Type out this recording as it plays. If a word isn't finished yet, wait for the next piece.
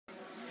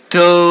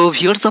তো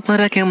ভিউয়ার্স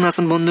আপনারা কেমন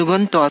আছেন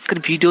বন্ধুগণ। তো আজকের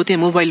ভিডিওতে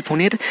মোবাইল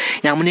ফোনের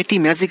এমন একটি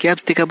ম্যাজিক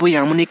অ্যাপস দেখাবো,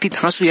 এমন একটি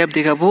ধাঁসু অ্যাপ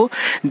দেখাবো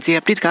যে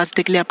অ্যাপটির কাজ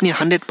দেখলে আপনি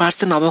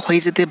 100% অবাক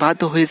হয়ে যেতে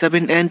বাধ্য হয়ে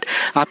যাবেন। অ্যান্ড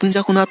আপনি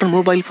যখন আপনার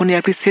মোবাইল ফোনে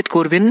অ্যাপটি সেট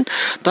করবেন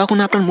তখন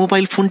আপনার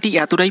মোবাইল ফোনটি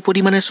এতটাই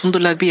পরিমাণে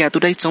সুন্দর লাগবে,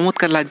 এতটাই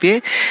চমৎকার লাগবে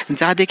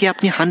যা দেখে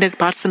আপনি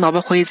 100%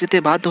 অবাক হয়ে যেতে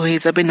বাধ্য হয়ে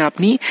যাবেন।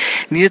 আপনি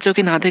নিজের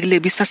চোখে না দেখলে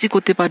বিশ্বাসই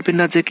করতে পারবেন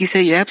না যে কি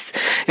সেই অ্যাপস।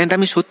 অ্যান্ড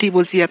আমি সত্যিই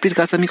বলছি, অ্যাপটির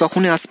কাজ আমি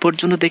কখনোই আজ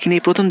পর্যন্ত দেখিনি,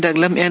 প্রথম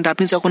দেখলাম। অ্যান্ড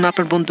আপনি যখন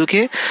আপনার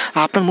বন্ধুকে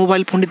আপনার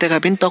মোবাইল ফোনটি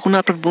দেখাবেন তখন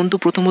আপনার বন্ধু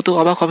প্রথমত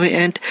অবাক হবে,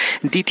 অ্যান্ড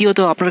দ্বিতীয়ত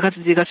আপনার কাছে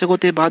জিজ্ঞাসা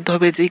করতে বাধ্য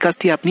হবে যে এই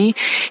কাজটি আপনি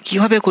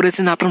কিভাবে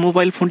করেছেন, আপনার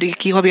মোবাইল ফোনটিকে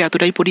কিভাবে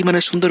এতটাই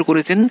পরিমাণে সুন্দর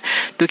করেছেন।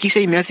 তো কি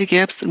সেই ম্যাজিক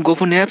অ্যাপস,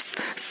 গোপন অ্যাপস?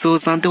 সো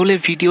জানতে হলে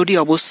ভিডিওটি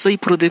অবশ্যই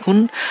পুরো দেখুন।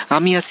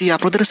 আমি আছি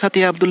আপনাদের সাথে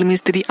আব্দুল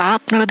মিস্ত্রি,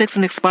 আপনারা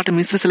দেখছেন এক্সপার্ট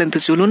মিস্ত্রি চ্যানেল। তো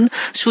চলুন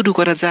শুরু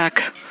করা যাক।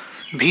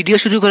 ভিডিও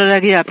শুরু করার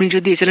আগে আপনি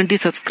যদি এই চ্যানেলটি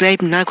সাবস্ক্রাইব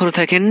না করে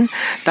থাকেন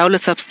তাহলে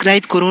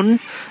সাবস্ক্রাইব করুন,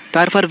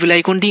 তারপর বেল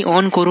আইকনটি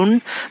অন করুন,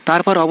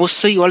 তারপর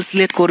অবশ্যই অল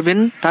সিলেক্ট করবেন,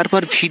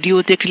 তারপর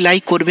ভিডিওতে একটি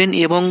লাইক করবেন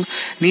এবং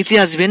নিচে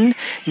আসবেন।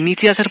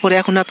 নিচে আসার পরে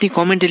এখন আপনি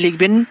কমেন্টে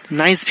লিখবেন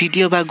নাইস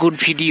ভিডিও বা গুড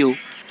ভিডিও।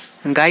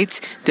 গাইজ,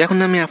 তো এখন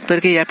আমি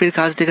আপনাদেরকে অ্যাপের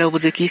কাজ দেখাবো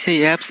যে কি সেই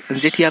অ্যাপস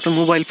যেটি আপনার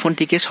মোবাইল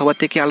ফোনটিকে সবার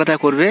থেকে আলাদা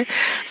করবে।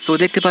 সো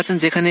দেখতে পাচ্ছেন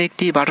যেখানে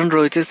একটি বাটন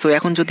রয়েছে। সো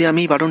এখন যদি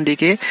আমি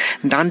বাটনটিকে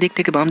ডান দিক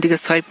থেকে বাম দিকে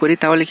সোয়াইপ করি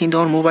তাহলে কিন্তু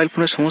আমার মোবাইল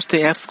ফোনের সমস্ত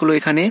অ্যাপসগুলো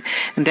এখানে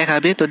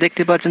দেখাবে। তো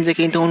দেখতে পাচ্ছেন যে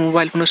কিন্তু আমার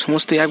মোবাইল ফোনের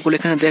সমস্ত অ্যাপগুলো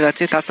এখানে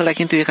দেখাচ্ছে। তাছাড়া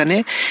কিন্তু এখানে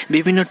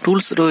বিভিন্ন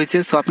টুলস রয়েছে।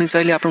 সো আপনি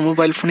চাইলে আপনার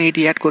মোবাইল ফোনে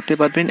এটি অ্যাড করতে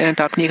পারবেন। অ্যান্ড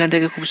আপনি এখান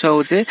থেকে খুব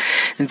সহজে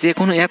যে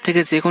কোনো অ্যাপ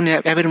থেকে যে কোনো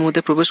অ্যাপের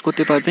মধ্যে প্রবেশ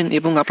করতে পারবেন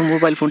এবং আপনার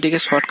মোবাইল ফোনটিকে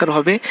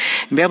শর্টকাটভাবে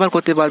ব্যবহার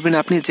করতে পারবেন।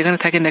 আপনি যেখানে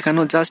থাকেন না কেন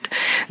জাস্ট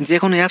যে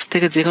কোনো অ্যাপস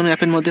থেকে যে কোনো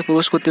অ্যাপের মধ্যে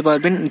প্রবেশ করতে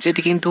পারবেন,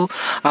 যেটি কিন্তু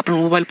আপনার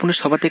মোবাইল ফোনে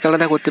সবার থেকে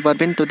আলাদা করতে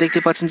পারবেন। তো দেখতে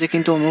পাচ্ছেন যে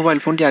কিন্তু মোবাইল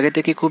ফোনটি আগে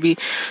থেকে খুবই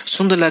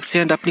সুন্দর লাগছে।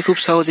 অ্যান্ড আপনি খুব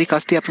সহজেই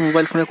কাজটি আপনার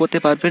মোবাইল ফোনে করতে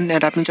পারবেন।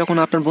 অ্যান্ড আপনি যখন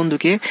আপনার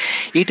বন্ধুকে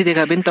এটি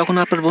দেখাবেন তখন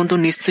আপনার বন্ধু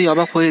নিশ্চয়ই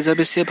অবাক হয়ে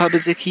যাবে। সে ভাবে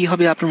যে কী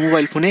হবে আপনার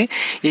মোবাইল ফোনে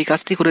এই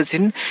কাজটি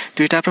করেছেন। তো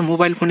এটা আপনার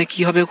মোবাইল ফোনে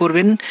কীভাবে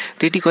করবেন,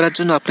 তো এটি করার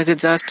জন্য আপনাকে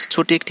জাস্ট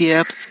ছোট একটি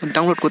অ্যাপস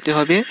ডাউনলোড করতে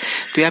হবে।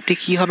 তো অ্যাপটি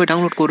কীভাবে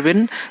ডাউনলোড করবেন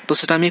তো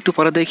সেটা আমি একটু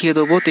পরে দেখিয়ে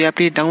দেবো। তো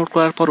অ্যাপটি ডাউনলোড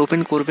করার পর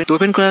ওপেন করবেন।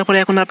 ওপেন করার পরে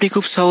এখন আপনি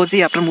খুব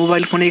সহজেই আপনার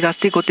মোবাইল ফোনে এই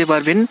কাজটি করতে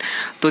পারবেন।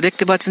 তো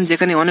দেখতে পাচ্ছেন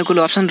যেখানে অনেকগুলো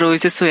অপশন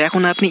রয়েছে। সো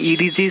এখন আপনি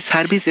ইডিজি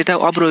সার্ভিস এটা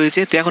অফ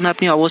রয়েছে, তো এখন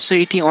আপনি অবশ্যই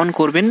এটি অন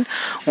করবেন।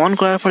 অন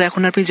করার পর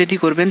এখন আপনি যেটি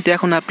করবেন, তো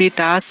এখন আপনি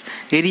টাচ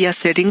এরিয়া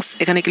সেটিংস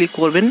এখানে ক্লিক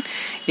করবেন।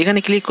 এখানে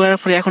ক্লিক করার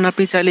পরে এখন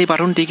আপনি চাইলে এই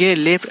বাটনটিকে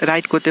লেফট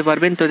রাইট করতে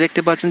পারবেন। তো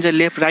দেখতে পাচ্ছেন যে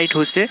লেফট রাইট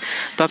হচ্ছে,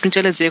 তো আপনি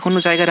চাইলে যে কোনো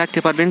জায়গায় রাখতে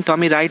পারবেন। তো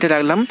আমি রাইটে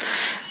রাখলাম।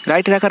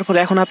 রাইটে রাখার পরে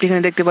এখন আপনি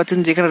এখানে দেখতে পাচ্ছেন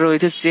যেখানে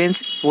রয়েছে চেঞ্জ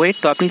ওয়েট,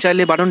 তো আপনি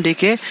চাইলে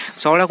বাটনটিকে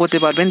চওড়া করতে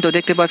পারবেন। তো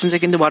দেখতে পাচ্ছেন যে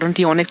কিন্তু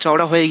বাটনটি অনেক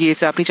চওড়া হয়ে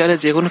গিয়েছে, আপনি চাইলে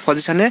যে কোনো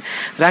পজিশনে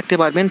রাখতে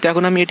পারবেন। তো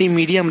এখন আমি এটি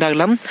মিডিয়াম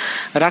রাখলাম।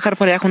 রাখার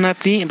পরে এখন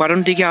আপনি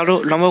বাটনটিকে আরও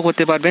লম্বা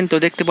করতে পারবেন। তো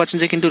দেখতে পাচ্ছেন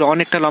যে কিন্তু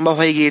অনেকটা লম্বা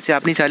হয়ে গিয়েছে,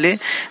 আপনি চাইলে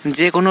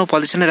যে কোনো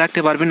পজিশনে রাখতে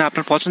পারবেন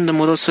আপনার পছন্দ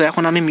মতো। সো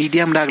এখন আমি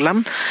মিডিয়াম রাখলাম।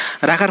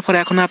 রাখার পরে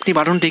এখন আপনি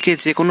বাটনটিকে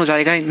যে কোনো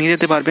জায়গায় নিয়ে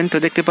যেতে পারবেন। তো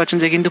দেখতে পাচ্ছেন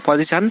যে কিন্তু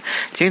পজিশন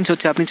চেঞ্জ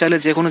হচ্ছে, আপনি চাইলে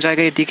যে কোনো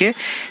জায়গায় এটিকে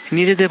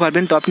নিয়ে যেতে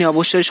পারবেন। তো আপনি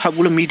অবশ্যই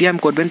সবগুলো মিডিয়াম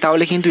করবেন,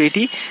 তাহলে কিন্তু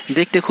এটি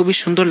দেখতে খুবই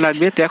সুন্দর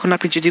লাগবে। তো এখন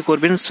আপনি যেটি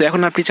করবেন, সো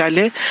এখন আপনি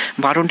চাইলে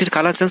বাটনটির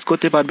কালার চেঞ্জ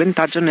করতে পারবেন।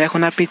 তার জন্য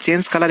এখন আপনি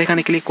চেঞ্জ কালার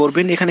এখানে ক্লিক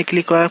করবেন। এখানে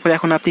ক্লিক করার পরে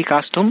এখন আপনি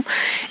কাস্টম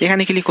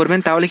এখানে ক্লিক করবেন,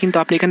 তাহলে কিন্তু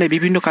আপনি এখানে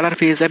বিভিন্ন কালার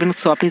পেয়ে যাবেন।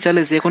 সো আপনি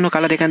চাইলে যে কোনো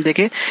কালার এখান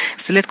থেকে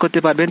সিলেক্ট করতে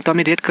পারবেন। তো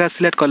আমি রেড কালার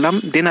সিলেক্ট করলাম,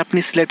 দেন আপনি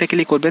সিলেক্টে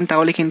ক্লিক করবেন,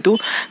 তাহলে কিন্তু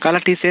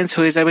কালারটি চেঞ্জ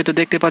হয়ে যাবে। তো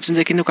দেখতে পাচ্ছেন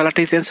যে কিন্তু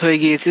কালারটি চেঞ্জ হয়ে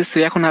গিয়েছে। সো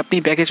এখন আপনি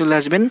ব্যাকে চলে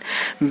আসবেন।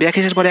 ব্যাকে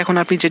আসার পরে এখন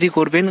আপনি যেটি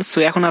করবেন, সো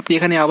এখন আপনি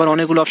এখানে আবার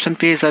অনেকগুলো অপশন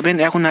পেয়ে যাবেন।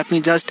 এখন আপনি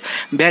জাস্ট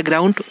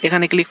ব্যাকগ্রাউন্ড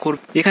এখানে ক্লিক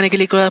করবেন। এখানে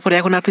ক্লিক করার পরে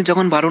এখন আপনি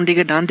যখন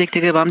বাটনটিকে ডান দিক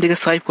থেকে বাম দিকে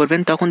সোয়াইপ করবেন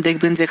তখন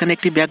দেখবেন যে এখানে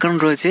একটি ব্যাকগ্রাউন্ড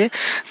রয়েছে।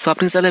 সো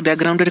আপনি চাইলে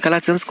ব্যাকগ্রাউন্ডের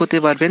কালার চেঞ্জ করতে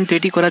পারবেন। তো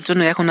এটি করার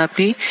জন্য এখন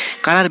আপনি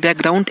কালার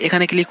ব্যাকগ্রাউন্ড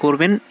এখানে ক্লিক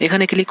করবেন।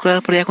 এখানে ক্লিক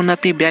করার পরে এখন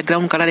আপনি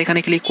ব্যাকগ্রাউন্ড কালার এখানে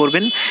ক্লিক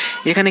করবেন।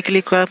 এখানে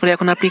ক্লিক করার পরে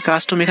এখন আপনি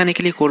কাস্টম এখানে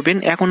ক্লিক করবেন।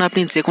 এখন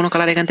আপনি যে কোনো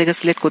কালার এখান থেকে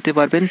সিলেক্ট করতে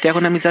পারবেন। তো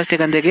এখন আমি জাস্ট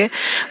এখান থেকে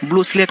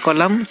ব্লু সিলেক্ট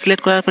করলাম।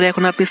 সিলেক্ট করার পরে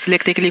এখন আপনি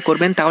সিলেক্টে ক্লিক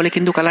করবেন, তাহলে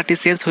কিন্তু কালারটি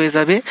চেঞ্জ হয়ে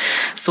যাবে।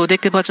 সো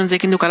দেখতে পাচ্ছেন যে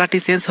কিন্তু কালারটি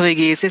চেঞ্জ হয়ে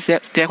গিয়েছে।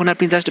 তো এখন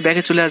আপনি জাস্ট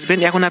ব্যাকে চলে আসবেন।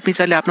 এখন আপনি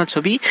চাইলে আপনার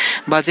ছবি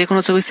বা যে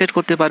কোনো ছবি সেট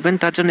করতে পারবেন।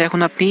 তার জন্য এখন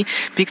আপনি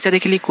পিকচারে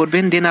ক্লিক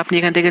করবেন, দেন আপনি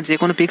এখান থেকে যে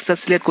কোনো পিকচার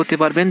সিলেক্ট করতে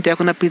পারবেন। তো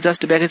এখন আপনি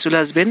জাস্ট ব্যাকে চলে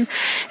আসবেন।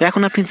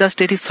 এখন আপনি জাস্ট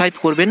এটি সোয়াইপ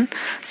করবেন।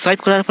 সোয়াইপ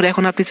করার পরে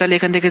এখন আপনি চাইলে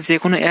এখান থেকে যে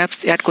কোনো অ্যাপস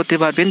অ্যাড করতে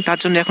পারবেন। তার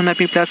জন্য এখন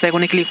আপনি প্লাস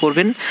আইকনে ক্লিক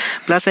করবেন।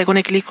 প্লাস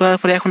আইকনে ক্লিক করার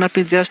পরে এখন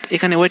আপনি জাস্ট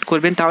এখানে ওয়েট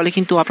করবেন, তাহলে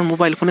কিন্তু আপনার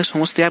মোবাইল ফোনের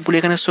সমস্ত অ্যাপগুলো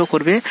এখানে শো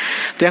করবে।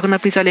 তো এখন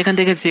আপনি চাইলে এখান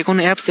থেকে যে কোনো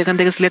অ্যাপস এখান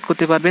থেকে সিলেক্ট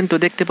করতে পারবেন। তো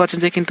দেখতে পাচ্ছেন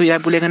যে কিন্তু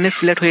অ্যাপগুলো এখানে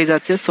সিলেক্ট হয়ে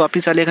যাচ্ছে। সো আপনি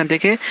চাইলে এখান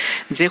থেকে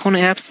যে কোনো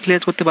অ্যাপ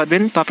সিলেক্ট করতে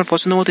পারবেন। তো আপনার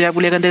পছন্দ মতো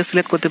অ্যাপগুলো এখান থেকে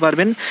সিলেক্ট করতে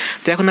পারবেন।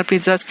 তো এখন আপনি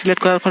জাস্ট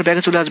সিলেক্ট করার পর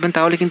ব্যাগে চলে আসবেন,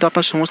 তাহলে কিন্তু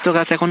আপনার সমস্ত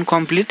কাজ এখন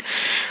কমপ্লিট।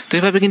 তো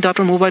এভাবে কিন্তু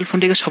আপনার মোবাইল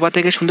ফোনটিকে সবার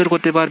থেকে সুন্দর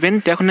করতে পারবেন।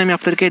 তো এখন আমি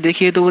আপনাদেরকে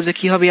দেখিয়ে দেবো যে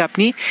কীভাবে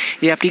আপনি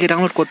এই অ্যাপটিকে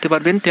ডাউনলোড করতে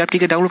পারবেন। তো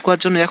অ্যাপটিকে ডাউনলোড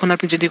করার জন্য এখন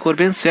আপনি যেটি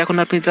করবেন, সো এখন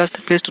আপনি জাস্ট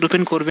প্লে স্টোর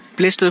ওপেন করবেন।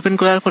 প্লে স্টোর ওপেন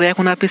করার পরে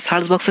এখন আপনি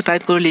সার্চ বক্সে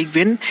টাইপ করে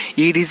লিখবেন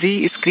ইডিজি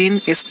স্ক্রিন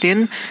S10।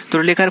 তো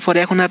লেখার পরে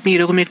এখন আপনি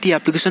এরকম একটি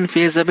অ্যাপ্লিকেশন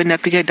পেয়ে যাবেন,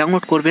 অ্যাপটিকে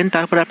ডাউনলোড করবেন।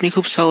 তারপর আপনি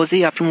খুব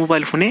সহজেই আপনার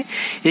মোবাইল ফোনে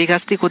এই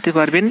কাজটি করতে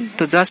পারবেন।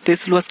 তো জাস্ট এই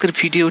ছিল আজকের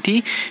ভিডিওটি।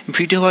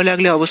 ভিডিও ভালো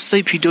লাগলে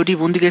অবশ্যই ভিডিওটি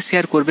বন্ধুকে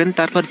শেয়ার করবেন,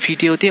 তারপর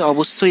ভিডিওতে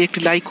অবশ্যই একটি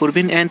লাইক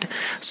করবেন। অ্যান্ড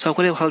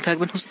সকলে ভালো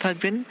থাকবেন, সুস্থ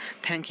থাকবেন।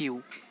 Thank you.